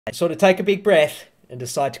I sort of take a big breath and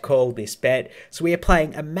decide to call this bet. So we are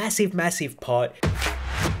playing a massive, massive pot.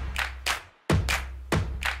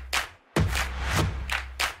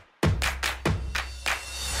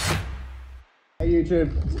 Hey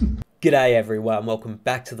YouTube. G'day everyone, welcome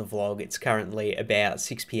back to the vlog. It's currently about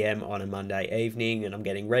 6 PM on a Monday evening and I'm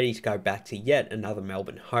getting ready to go back to yet another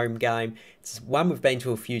Melbourne home game. It's one we've been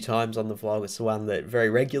to a few times on the vlog. It's the one that very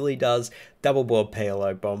regularly does double board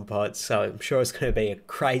PLO bomb pots, so I'm sure it's going to be a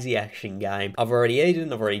crazy action game. I've already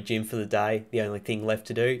eaten, I've already gymmed for the day. The only thing left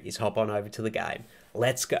to do is hop on over to the game.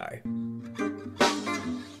 Let's go.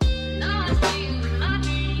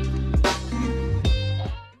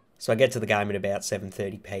 So I get to the game at about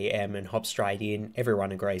 7:30 PM and hop straight in.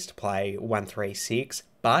 Everyone agrees to play 1-3-6,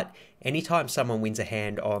 but anytime someone wins a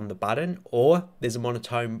hand on the button or there's a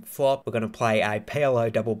monotone flop, we're going to play a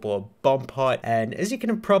PLO double board bomb pot. And as you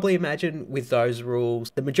can probably imagine with those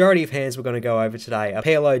rules, the majority of hands we're going to go over today are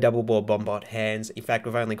PLO double board bomb pot hands. In fact,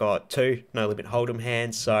 we've only got two no limit hold'em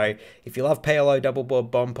hands. So if you love PLO double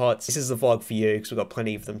board bomb pots, this is the vlog for you because we've got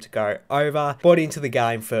plenty of them to go over. Bought into the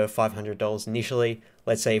game for $500 initially.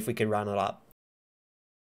 Let's see if we can run it up.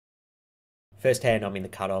 First hand, I'm in the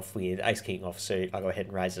cutoff with ace-king offsuit. I go ahead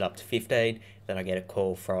and raise it up to 15. Then I get a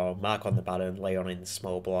call from Mark on the button, Leon in the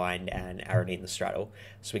small blind, and Aaron in the straddle.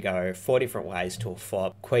 So we go 4 different ways to a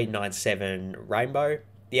flop. Queen 9-7 rainbow.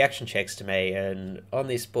 The action checks to me, and on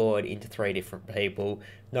this board, into 3 different people,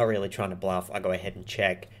 not really trying to bluff, I go ahead and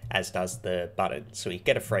check, as does the button. So we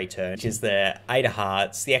get a free turn, which is the 8 of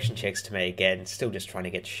hearts. The action checks to me again, still just trying to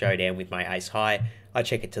get to showdown with my ace high. I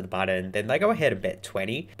check it to the button, then they go ahead and bet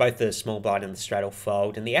 20. Both the small blind and the straddle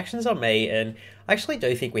fold, and the action's on me, and I actually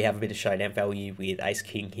do think we have a bit of showdown value with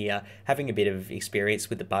ace-king here. Having a bit of experience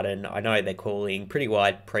with the button, I know they're calling pretty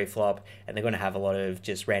wide pre-flop, and they're going to have a lot of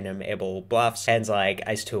just random airball bluffs. Hands like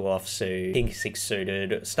ace-2 offsuit, king-6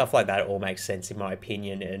 suited, stuff like that all makes sense in my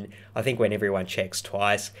opinion, and I think when everyone checks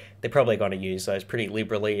twice, they're probably going to use those pretty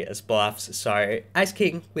liberally as bluffs. So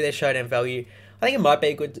ace-king with their showdown value, I think it might be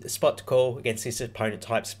a good spot to call against this opponent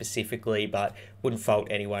type specifically, but wouldn't fault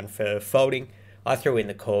anyone for folding. I threw in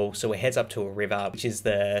the call, so it heads up to a river, which is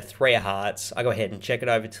the 3 of hearts. I go ahead and check it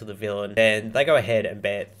over to the villain, then they go ahead and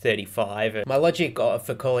bet 35. And my logic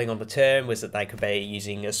for calling on the turn was that they could be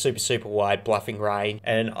using a super wide bluffing range,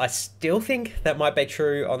 and I still think that might be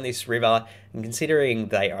true on this river. And considering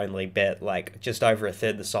they only bet like just over a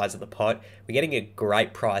third the size of the pot, we're getting a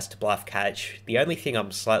great price to bluff catch. The only thing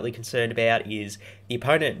I'm slightly concerned about is the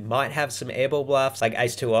opponent might have some airball bluffs like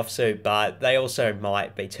ace-2 offsuit, but they also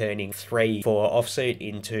might be turning 3-4 offsuit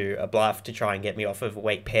into a bluff to try and get me off of a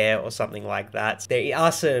weak pair or something like that. There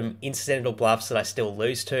are some incidental bluffs that I still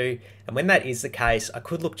lose to, and when that is the case, I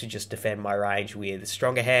could look to just defend my range with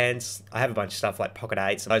stronger hands. I have a bunch of stuff like pocket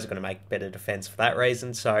eights, and those are going to make better defense for that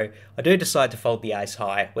reason. So I do decide to fold the ace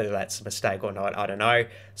high, whether that's a mistake or not, I don't know.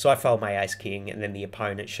 So I fold my ace king, and then the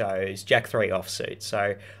opponent shows jack 3 offsuit.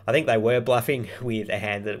 So I think they were bluffing with a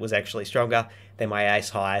hand that was actually stronger than my ace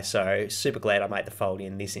high. So super glad I made the fold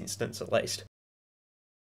in this instance at least.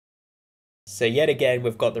 So yet again,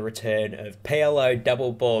 we've got the return of PLO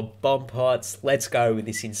double board bomb pots. Let's go with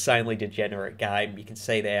this insanely degenerate game. You can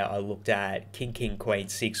see there I looked at king, queen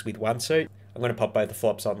 6 with 1 suit. I'm going to pop both the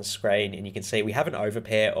flops on the screen, and you can see we have an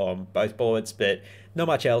overpair on both boards, but not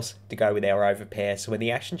much else to go with our overpair. So when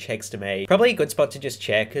the action checks to me, probably a good spot to just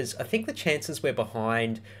check, because I think the chances we're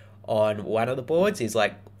behind on one of the boards is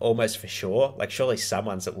like almost for sure. Like surely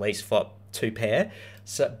someone's at least flop 2 pair.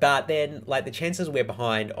 So, but then like the chances we're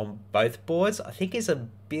behind on both boards, I think is a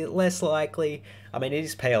bit less likely. I mean, it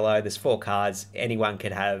is PLO, there's 4 cards, anyone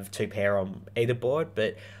could have 2 pair on either board,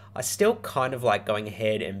 but I still kind of like going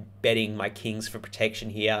ahead and betting my kings for protection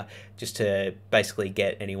here, just to basically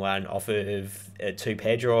get anyone off of a 2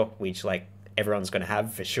 pair draw, which like everyone's going to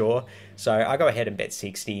have for sure. So I go ahead and bet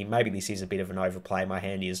 60. Maybe this is a bit of an overplay. My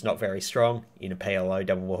hand is not very strong in a PLO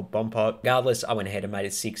double board bomb pot. Regardless, I went ahead and made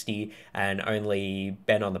it 60 and only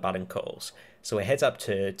Ben on the button calls. So it heads up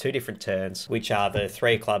to 2 different turns, which are the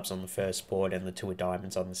 3 of clubs on the first board and the 2 of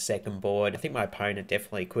diamonds on the second board. I think my opponent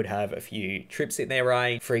definitely could have a few trips in their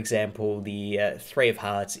range. For example, the 3 of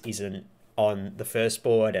hearts isn't on the first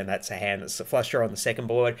board, and that's a hand that's a flush draw on the second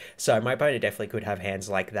board. So my opponent definitely could have hands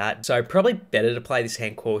like that. So probably better to play this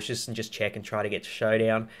hand cautious and just check and try to get to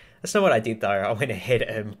showdown. That's not what I did though. I went ahead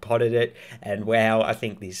and potted it, and wow, I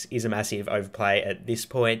think this is a massive overplay at this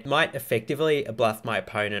point. Might effectively bluff my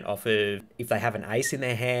opponent off of, if they have an ace in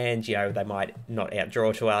their hand, you know, they might not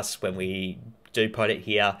outdraw to us when we do pot it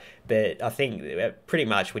here, but I think pretty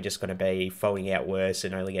much we're just going to be folding out worse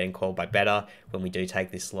and only getting called by better when we do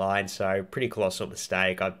take this line. So pretty colossal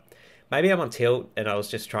mistake. I Maybe I'm on tilt and I was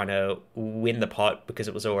just trying to win the pot because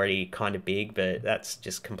it was already kind of big, but that's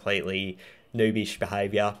just completely noobish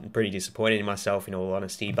behavior. I'm pretty disappointed in myself, in all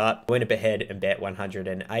honesty, but I went up ahead and bet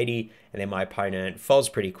 180, and then my opponent folds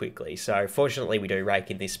pretty quickly. So fortunately we do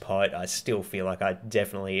rake in this pot. I still feel like I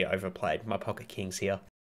definitely overplayed my pocket kings here.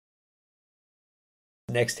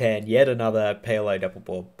 Next hand, yet another PLO double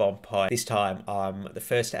board bomb pot. This time I'm the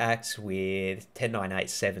first to act with 10, 9, 8,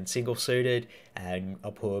 7 single suited, and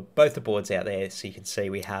I'll put both the boards out there so you can see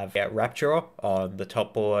we have our wrap draw on the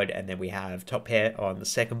top board, and then we have top pair on the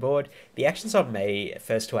second board. The action's on me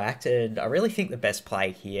first to act, and I really think the best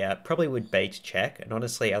play here probably would be to check, and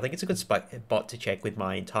honestly I think it's a good spot to check with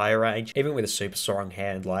my entire range. Even with a super strong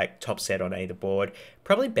hand like top set on either board,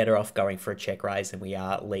 probably better off going for a check raise than we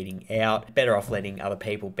are leading out. Better off letting other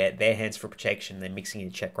people bet their hands for protection than mixing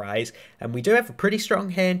in check raise. And we do have a pretty strong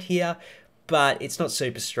hand here, but it's not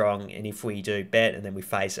super strong, and if we do bet and then we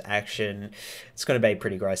face action, it's going to be a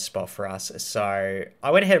pretty gross spot for us. So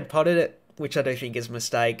I went ahead and potted it, which I do think is a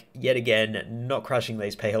mistake. Yet again, not crushing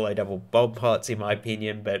these PLO double bomb pots in my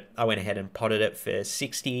opinion, but I went ahead and potted it for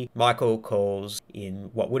 60. Michael calls in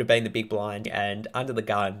what would have been the big blind, and under the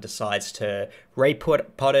gun decides to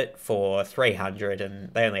pot it for 300,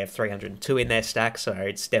 and they only have 302 in their stack, so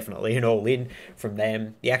it's definitely an all-in from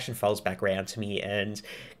them. The action folds back around to me, and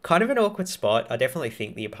kind of an awkward spot. I definitely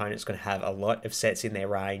think the opponent's going to have a lot of sets in their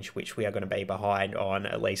range, which we are going to be behind on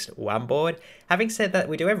at least one board. Having said that,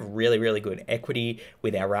 we do have really good equity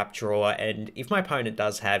with our wrap draw, and if my opponent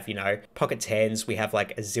does have, you know, pocket tens, we have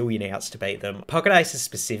like a zillion outs to beat them. Pocket aces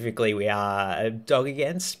specifically, we are a dog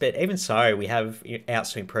against, but even so, we have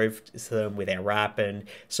outs to improve to them with our wrap, and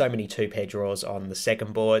so many two-pair draws on the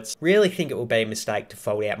second boards. Really think it will be a mistake to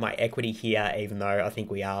fold out my equity here, even though I think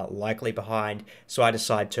we are likely behind, so I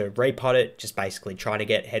decide to repot it, just basically trying to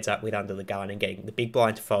get heads up with under the gun and getting the big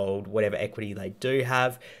blind to fold whatever equity they do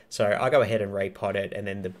have. So I go ahead and repot it, and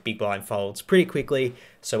then the big blind folds pretty quickly,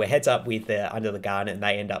 so we're heads up with the under the gun, and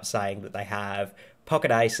they end up saying that they have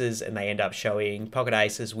pocket aces, and they end up showing pocket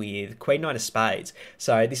aces with queen nine of spades.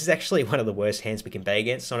 So this is actually one of the worst hands we can be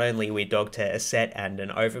against. Not only are we dog to a set and an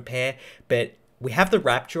overpair, but we have the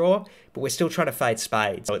wrap draw, but we're still trying to fade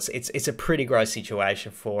spades. So it's a pretty gross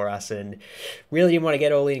situation for us, and really didn't want to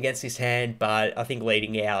get all in against this hand, but I think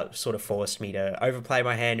leading out sort of forced me to overplay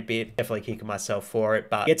my hand a bit. Definitely kicking myself for it,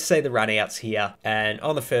 but get to see the run outs here. And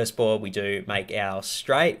on the first board, we do make our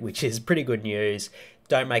straight, which is pretty good news.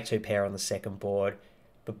 Don't make two pair on the second board.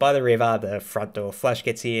 But by the river, the front door flush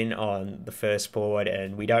gets in on the first board,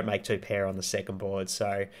 and we don't make two pair on the second board.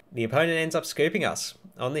 So the opponent ends up scooping us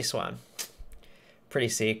on this one. Pretty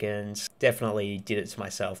sick, and definitely did it to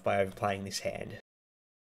myself by overplaying this hand.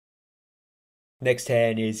 Next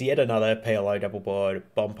hand is yet another PLO double board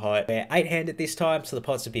bomb pot. We're 8-handed this time, so the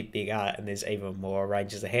pot's a bit bigger, and there's even more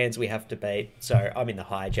ranges of hands we have to beat. So I'm in the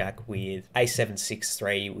hijack with A7, 6,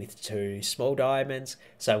 3 with two small diamonds.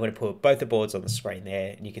 So I'm going to put both the boards on the screen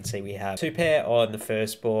there, and you can see we have two pair on the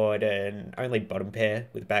first board and only bottom pair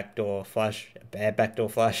with backdoor flush, a bad backdoor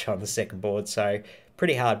flush on the second board. So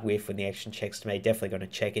pretty hard whiff when the action checks to me. Definitely going to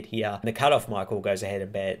check it here. And the cutoff Michael goes ahead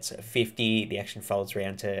and bets 50. The action folds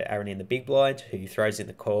around to Aaron in the big blind, who throws in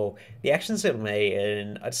the call. The action's on me,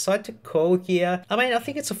 and I decide to call here. I mean, I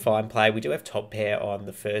think it's a fine play. We do have top pair on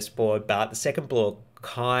the first board, but the second block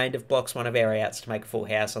kind of blocks one of our outs to make a full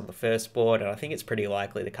house on the first board, and I think it's pretty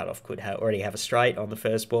likely the cutoff could already have a straight on the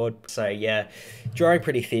first board. So yeah, drawing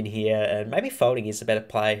pretty thin here, and maybe folding is a better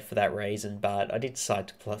play for that reason, but I did decide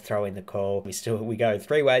to throw in the call. We go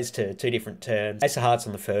three ways to two different turns. Ace of hearts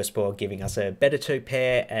on the first board giving us a better two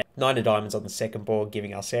pair, and nine of diamonds on the second board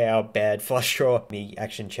giving us our bad flush draw. The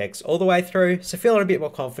action checks all the way through, so feeling a bit more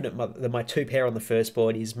confident that my two pair on the first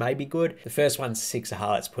board is maybe good. The first one's six of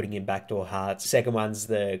hearts, putting in backdoor hearts. Second one's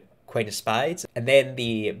the queen of spades, and then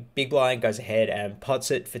the big blind goes ahead and pots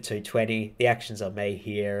it for 220. The action's on me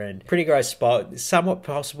here, and pretty gross spot. Somewhat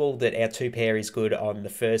possible that our two pair is good on the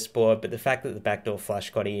first board, but the fact that the backdoor flush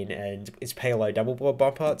got in and it's PLO double board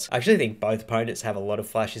bomb pots, I actually think both opponents have a lot of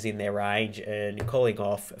flushes in their range, and calling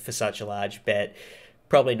off for such a large bet,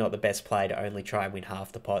 probably not the best play to only try and win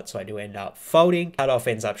half the pot, so I do end up folding. Cutoff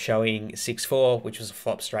ends up showing 6-4, which was a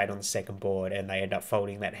flop straight on the second board, and they end up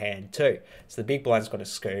folding that hand too. So the big blind's got a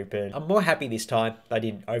scoop, and I'm more happy this time I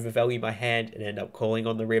didn't overvalue my hand and end up calling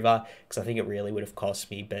on the river, because I think it really would have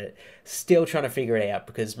cost me, but still trying to figure it out,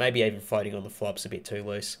 because maybe even floating on the flop's a bit too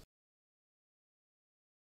loose.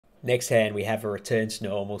 Next hand, we have a return to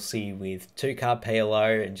normalcy with 2-card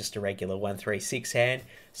PLO and just a regular 1-3-6 hand.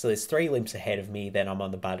 So there's 3 limps ahead of me, then I'm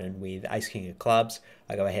on the button with Ace King of Clubs.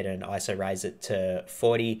 I go ahead and ISO raise it to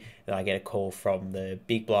 40, then I get a call from the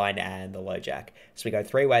big blind and the low jack. So we go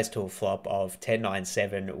 3 ways to a flop of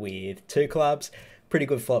 10-9-7 with 2 clubs. Pretty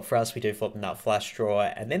good flop for us. We do flop the nut flush draw,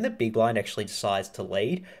 and then the big blind actually decides to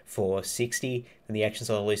lead for 60, and the action's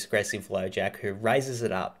on a loose aggressive low jack who raises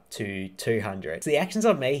it up to 200. So the action's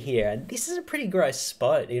on me here, and this is a pretty gross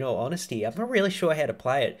spot, in all honesty. I'm not really sure how to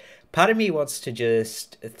play it. Part of me wants to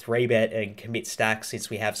just 3-bet and commit stacks since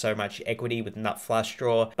we have so much equity with nut flush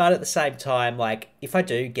draw, but at the same time, like, if I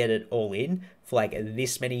do get it all in for like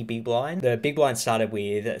this many big blind, the big blind started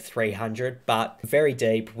with 300, but very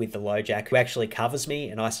deep with the low jack who actually covers me,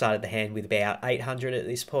 and I started the hand with about 800 at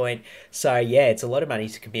this point. So yeah, it's a lot of money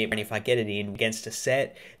to commit, and if I get it in against a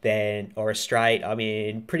set then or a straight, I'm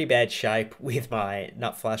in pretty bad shape with my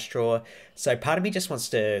nut flush draw. So part of me just wants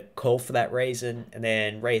to call for that reason and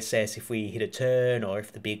then reassess if we hit a turn or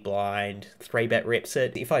if the big blind 3-bet rips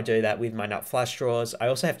it. If I do that with my nut flush draws, I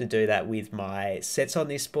also have to do that with my sets on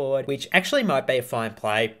this board, which actually might be a fine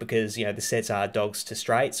play because, you know, the sets are dogs to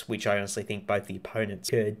straights, which I honestly think both the opponents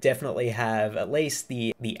could definitely have at least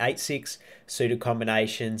the 8-6 suited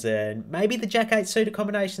combinations and maybe the Jack-8 suited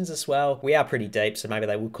combinations as well. We are pretty deep, so maybe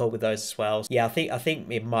they will call with those as well. Yeah, I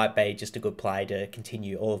think it might be just a good play to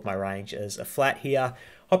continue all of my range as a flat here.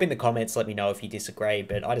 Hop in the comments, let me know if you disagree,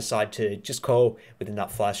 but I decided to just call with a nut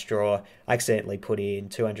flush draw. I accidentally put in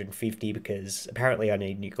 250 because apparently I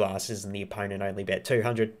need new glasses and the opponent only bet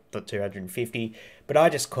 200, not 250. But I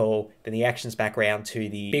just call, then the action's back round to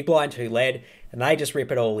the big blind who led, and they just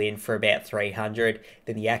rip it all in for about 300.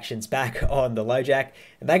 Then the action's back on the low jack,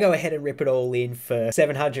 and they go ahead and rip it all in for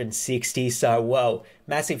 760. So, whoa,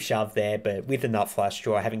 massive shove there, but with the nut flush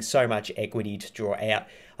draw, having so much equity to draw out,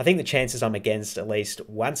 I think the chances I'm against at least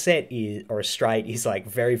one set or a straight is like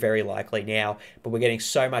very, very likely now, but we're getting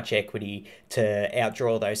so much equity to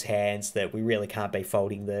outdraw those hands that we really can't be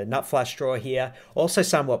folding the nut flush draw here. Also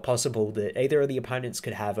somewhat possible that either of the opponents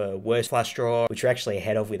could have a worse flush draw, which we're actually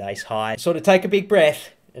ahead of with ace high. Sort of take a big breath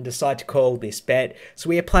and decide to call this bet. So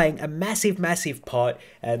we are playing a massive, massive pot,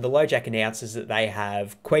 and the low jack announces that they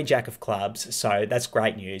have queen jack of clubs, so that's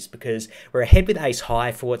great news because we're ahead with ace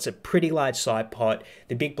high for what's a pretty large side pot.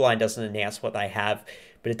 The big blind doesn't announce what they have,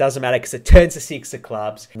 but it doesn't matter because it turns to 6 of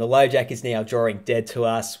clubs. And the low jack is now drawing dead to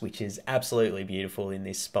us, which is absolutely beautiful in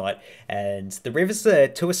this spot. And the river's the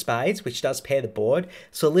 2 of spades, which does pair the board.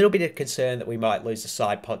 So a little bit of concern that we might lose the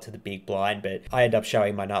side pot to the big blind, but I end up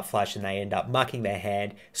showing my nut flush and they end up mucking their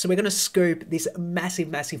hand. So we're going to scoop this massive,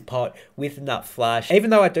 massive pot with nut flush.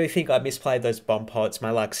 Even though I do think I misplayed those bomb pots,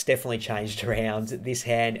 my luck's definitely changed around this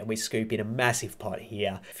hand and we scoop in a massive pot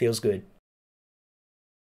here. Feels good.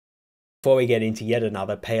 Before we get into yet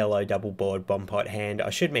another PLO double board bomb pot hand,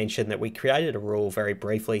 I should mention that we created a rule very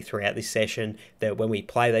briefly throughout this session that when we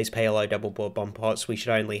play these PLO double board bomb pots, we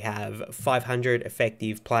should only have 500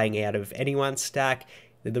 effective playing out of anyone's stack.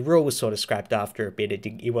 The rule was sort of scrapped after a bit.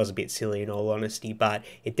 It was a bit silly in all honesty, but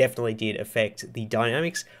it definitely did affect the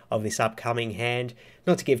dynamics of this upcoming hand.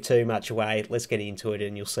 Not to give too much away, let's get into it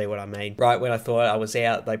and you'll see what I mean. Right when I thought I was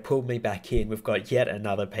out, they pulled me back in. We've got yet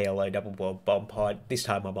another PLO double board bomb pot. This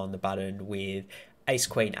time I'm on the button with ace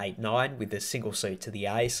queen 8-9 with a single suit to the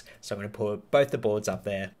ace, so I'm going to put both the boards up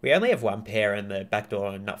there. We only have one pair and the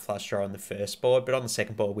backdoor and nut flush draw on the first board, but on the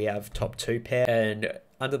second board we have top 2 pair, and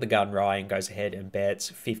under the gun Ryan goes ahead and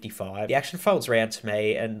bets 55. The action folds around to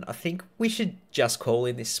me and I think we should just call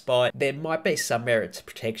in this spot. There might be some merit to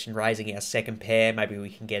protection raising our second pair. Maybe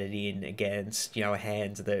we can get it in against, you know, a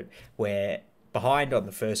hand that we're behind on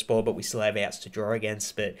the first board, but we still have outs to draw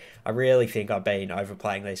against. But I really think I've been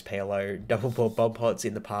overplaying these PLO double board bomb pots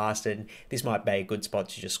in the past, and this might be a good spot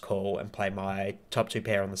to just call and play my top 2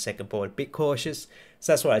 pair on the second board. A bit cautious,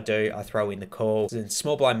 so that's what I do. I throw in the call. And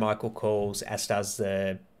small blind Michael calls, as does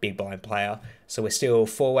the big blind player. So we're still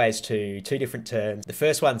 4 ways to 2 different turns. The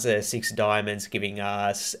first one's a 6 of diamonds, giving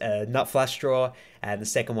us a nut flush draw, and the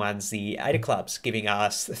second one's the 8 of clubs, giving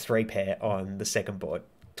us the 3 pair on the second board.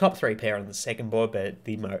 Top 3 pair on the second board, but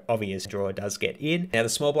the more obvious draw does get in. Now the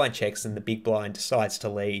small blind checks and the big blind decides to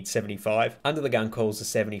lead 75. Under the gun calls a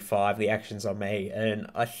 75, the action's on me, and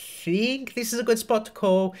I think this is a good spot to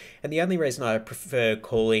call, and the only reason I prefer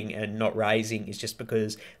calling and not raising is just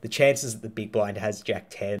because the chances that the big blind has jack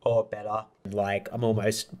 10 or better, like I'm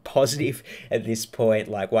almost positive at this point,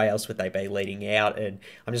 like why else would they be leading out, and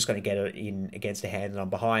I'm just going to get it in against a hand that I'm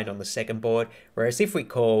behind on the second board. Whereas if we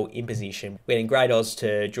call in position, we're getting great odds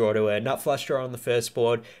to draw to a nut flush draw on the first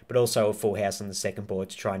board, but also a full house on the second board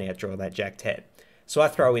to try and outdraw that jack 10. So I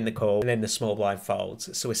throw in the call and then the small blind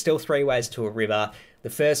folds. So we're still 3 ways to a river. The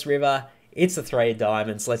first river, it's the 3 of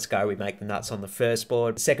diamonds. Let's go. We make the nuts on the first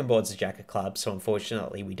board. The second board's a jack of clubs, so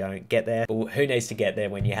unfortunately we don't get there. But who needs to get there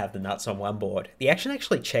when you have the nuts on one board? The action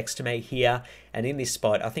actually checks to me here, and in this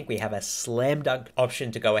spot, I think we have a slam dunk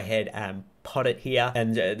option to go ahead and pot it here.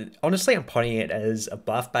 And honestly, I'm potting it as a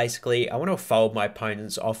bluff, basically. I want to fold my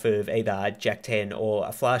opponents off of either jack 10 or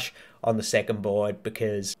a flush on the second board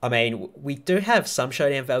because, I mean, we do have some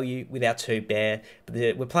showdown value with our 2 bear,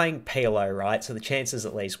 but we're playing PLO, right? So the chances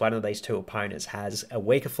at least one of these 2 opponents has a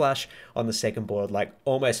weaker flush on the second board, like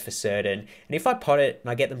almost for certain. And if I pot it and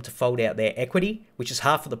I get them to fold out their equity, which is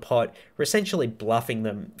half of the pot, we're essentially bluffing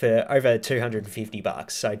them for over 250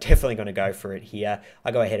 bucks. So definitely going to go for it here. I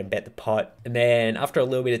go ahead and bet the pot. And then after a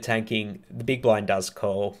little bit of tanking, the big blind does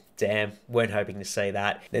call. Damn, weren't hoping to see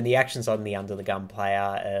that. Then the action's on the under the gun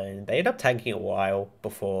player, and they end up taking a while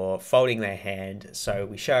before folding their hand. So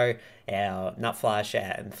we show our nut flush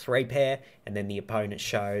and 3 pair, and then the opponent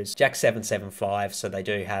shows jack 7, 7, 5. So they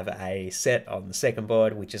do have a set on the second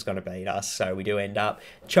board, which is going to beat us. So we do end up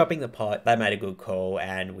chopping the pot. They made a good call,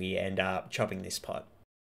 and we end up chopping this pot.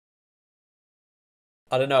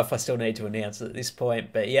 I don't know if I still need to announce it at this point,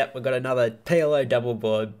 but yep, we've got another PLO double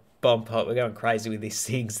board bomb pot. We're going crazy with these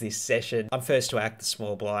things this session. I'm first to act the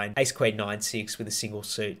small blind. Ace, queen, 9, 6 with a single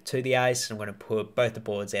suit to the ace. And I'm going to put both the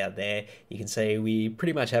boards out there. You can see we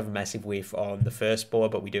pretty much have a massive whiff on the first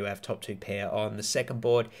board, but we do have top 2 pair on the second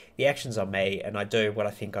board. The action's on me, and I do what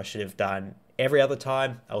I think I should have done every other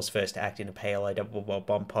time. I was first to act in a PLO double board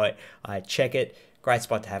bomb pot. I check it. Great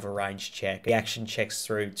spot to have a range check. The action checks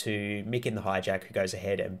through to Mick in the hijack, who goes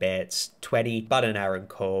ahead and bets 20. Button Aaron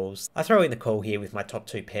calls. I throw in the call here with my top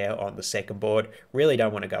 2 pair on the second board. Really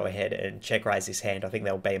don't want to go ahead and check raise this hand. I think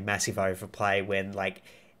there'll be a massive overplay when like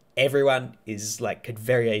everyone is like could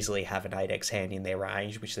very easily have an 8x hand in their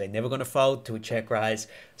range, which they're never going to fold to a check raise.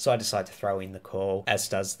 So I decide to throw in the call, as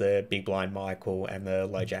does the big blind Michael and the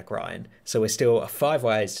low jack Ryan. So we're still 5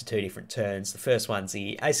 ways to 2 different turns. The first one's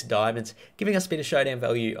the ace of diamonds, giving us a bit of showdown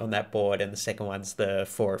value on that board, and the second one's the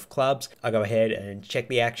 4 of clubs. I go ahead and check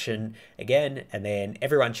the action again, and then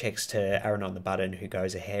everyone checks to Aaron on the button, who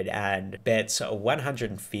goes ahead and bets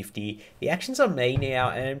 150. The action's on me now,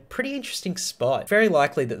 and pretty interesting spot. Very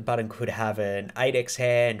likely that the button could have an 8x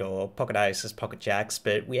hand or pocket aces, pocket jacks,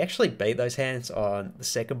 but we actually beat those hands on the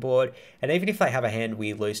second board. And even if they have a hand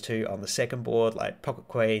we lose to on the second board, like pocket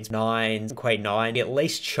queens, 9s, queen 9, we at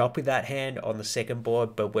least chop with that hand on the second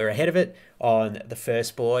board, but we're ahead of it on the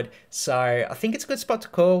first board. So I think it's a good spot to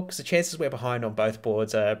call because the chances we're behind on both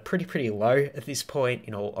boards are pretty low at this point,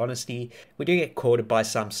 in all honesty. We do get quartered by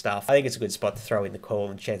some stuff. I think it's a good spot to throw in the call,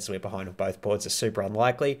 and chances we're behind on both boards are super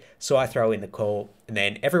unlikely. So I throw in the call, and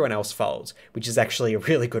then everyone else folds, which is actually a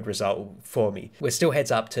really good result for me. We're still heads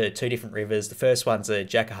up to 2 different rivers. The first one's a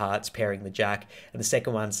jack of hearts pairing the jack, and the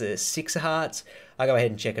second one's a 6 of hearts. I go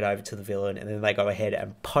ahead and check it over to the villain, and then they go ahead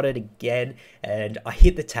and pot it again, and I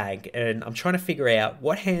hit the tank, and I'm trying to figure out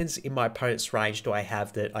what hands in my opponent's range do I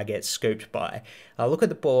have that I get scooped by. I look at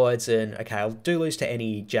the boards, and okay, I'll do lose to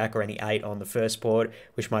any jack or any 8 on the first board,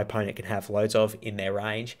 which my opponent can have loads of in their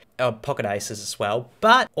range. Pocket aces as well,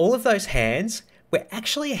 but all of those hands we're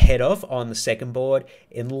actually ahead of on the second board,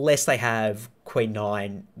 unless they have queen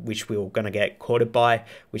 9, which we're going to get quartered by,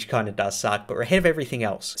 which kind of does suck, but we're ahead of everything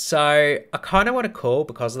else. So I kind of want to call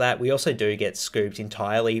because of that. We also do get scooped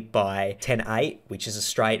entirely by 10-8, which is a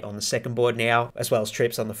straight on the second board now, as well as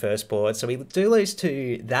trips on the first board. So we do lose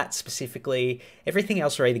to that specifically. Everything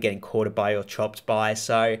else we're either getting quartered by or chopped by,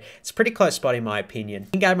 so it's a pretty close spot in my opinion.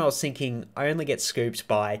 In game I was thinking I only get scooped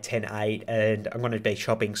by 10-8, and I'm going to be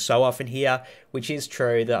chopping so often here, which is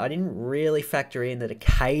true, that I didn't really factor in that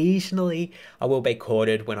occasionally I will be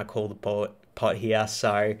quartered when I call the pot here.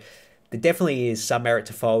 So there definitely is some merit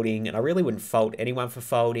to folding, and I really wouldn't fault anyone for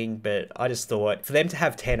folding, but I just thought for them to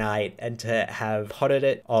have 10-8 and to have potted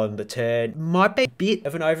it on the turn might be a bit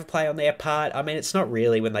of an overplay on their part. I mean, it's not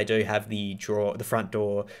really when they do have the front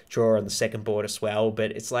door draw on the second board as well,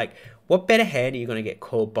 but it's like, what better hand are you going to get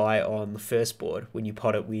called by on the first board when you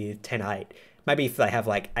pot it with 10-8? Maybe if they have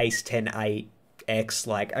like ace 10-8 X,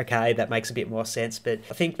 like, okay, that makes a bit more sense, but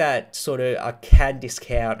I think that sort of I can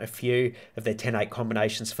discount a few of their 10-8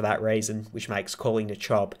 combinations for that reason, which makes calling the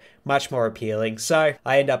chop much more appealing. So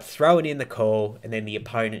I end up throwing in the call, and then the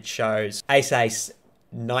opponent shows ace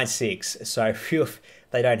 9-6. So phew,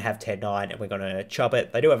 They don't have 10-9, and we're going to chop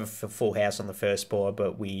it. They do have a full house on the first board,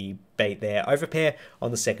 but we beat their overpair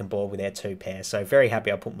on the second board with our 2 pair. So very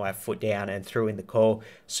happy I put my foot down and threw in the call.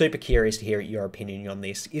 Super curious to hear your opinion on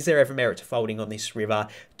this. Is there ever merit to folding on this river?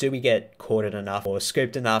 Do we get corded enough or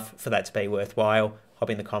scooped enough for that to be worthwhile? Hop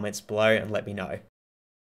in the comments below and let me know.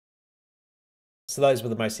 So those were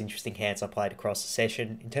the most interesting hands I played across the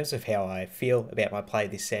session. In terms of how I feel about my play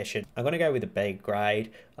this session, I'm going to go with a B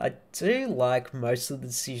grade. I do like most of the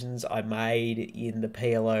decisions I made in the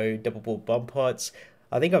PLO double board bomb pots.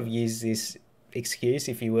 I think I've used this excuse,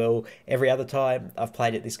 if you will, every other time I've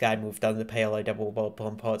played at this game. We've done the PLO double board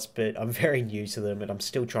bomb pots, but I'm very new to them and I'm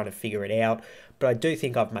still trying to figure it out. But I do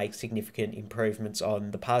think I've made significant improvements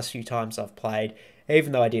on the past few times I've played,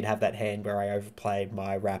 even though I did have that hand where I overplayed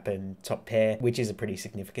my wrap and top pair, which is a pretty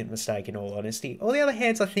significant mistake in all honesty. All the other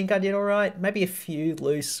hands I think I did alright, maybe a few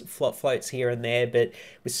loose flop floats here and there, but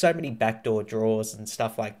with so many backdoor draws and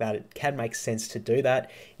stuff like that, it can make sense to do that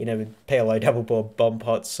in a PLO double board bomb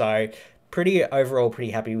pot. So overall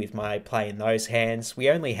pretty happy with my play in those hands. We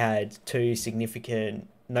only had 2 significant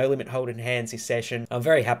no limit holding hands this session. I'm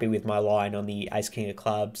very happy with my line on the Ace King of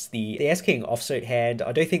Clubs. The Ace King offsuit hand,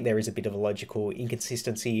 I do think there is a bit of a logical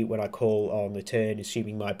inconsistency when I call on the turn,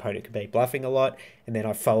 assuming my opponent could be bluffing a lot, and then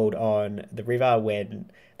I fold on the river when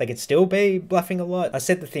they could still be bluffing a lot. I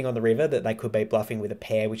said the thing on the river that they could be bluffing with a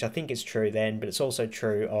pair, which I think is true then, but it's also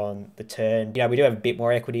true on the turn. You know, we do have a bit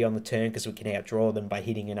more equity on the turn because we can outdraw them by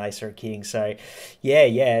hitting an ace or a king. So yeah,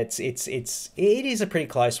 it is a pretty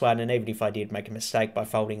close one, and even if I did make a mistake by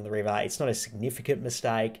folding the river, it's not a significant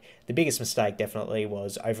mistake. The biggest mistake definitely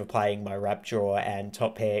was overplaying my wrap draw and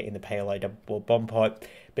top pair in the PLO double board bomb pot.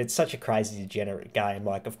 But it's such a crazy degenerate game.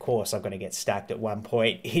 Like, of course, I'm going to get stacked at one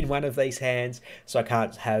point in one of these hands, so I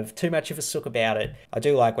can't have too much of a sook about it. I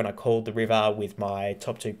do like when I called the river with my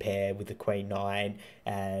top 2 pair with the queen 9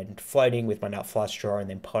 and floating with my nut flush draw and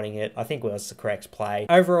then potting it. I think it was the correct play.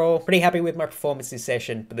 Overall, pretty happy with my performance this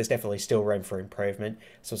session, but there's definitely still room for improvement,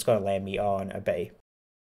 so it's going to land me on a B.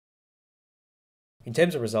 In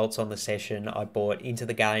terms of results on the session, I bought into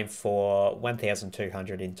the game for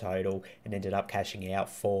 1,200 in total and ended up cashing out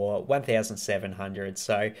for 1,700.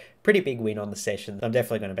 So pretty big win on the session. I'm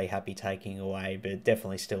definitely going to be happy taking away, but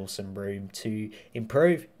definitely still some room to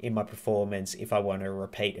improve in my performance if I want to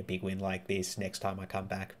repeat a big win like this next time I come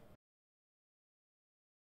back.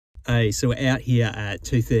 Hey, so we're out here at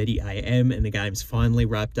 2:30 a.m. and the game's finally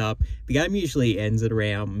wrapped up. The game usually ends at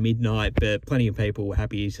around midnight, but plenty of people were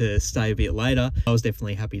happy to stay a bit later. I was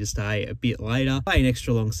definitely happy to stay a bit later. Play an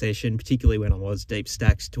extra long session, particularly when I was deep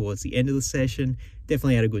stacked towards the end of the session.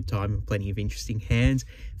 Definitely had a good time and plenty of interesting hands.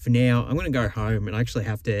 For now, I'm going to go home and actually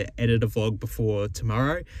have to edit a vlog before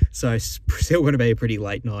tomorrow. So it's still going to be a pretty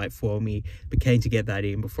late night for me, but keen to get that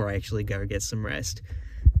in before I actually go get some rest.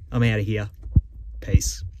 I'm out of here.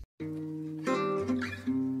 Peace.